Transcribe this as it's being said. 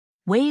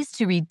Ways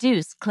to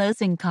reduce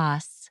closing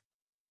costs.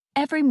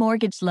 Every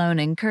mortgage loan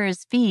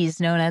incurs fees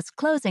known as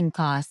closing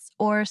costs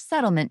or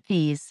settlement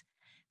fees.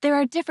 There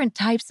are different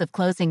types of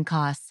closing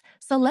costs,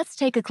 so let's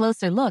take a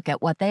closer look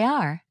at what they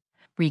are.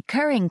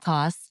 Recurring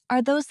costs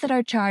are those that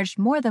are charged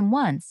more than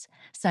once,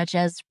 such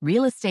as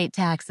real estate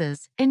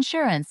taxes,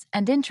 insurance,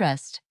 and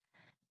interest.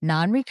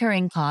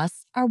 Non-recurring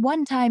costs are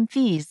one-time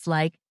fees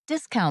like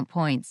discount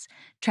points,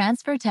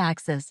 transfer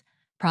taxes,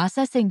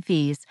 processing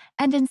fees,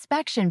 and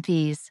inspection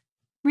fees.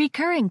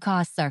 Recurring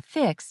costs are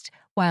fixed,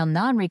 while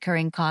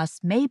non-recurring costs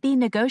may be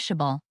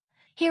negotiable.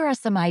 Here are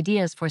some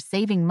ideas for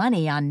saving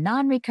money on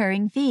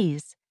non-recurring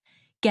fees.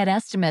 Get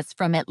estimates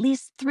from at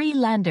least 3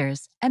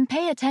 lenders and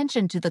pay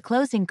attention to the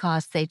closing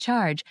costs they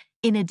charge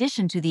in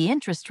addition to the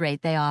interest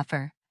rate they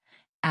offer.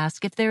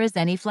 Ask if there is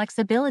any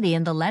flexibility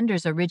in the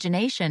lender's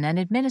origination and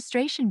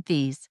administration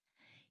fees.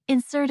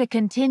 Insert a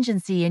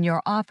contingency in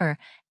your offer,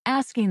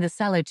 asking the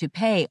seller to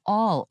pay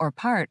all or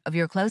part of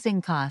your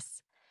closing costs.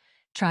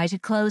 Try to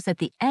close at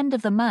the end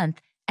of the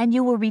month, and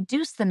you will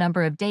reduce the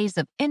number of days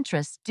of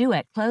interest due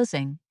at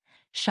closing.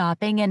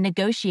 Shopping and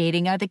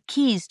negotiating are the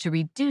keys to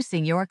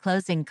reducing your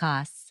closing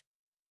costs.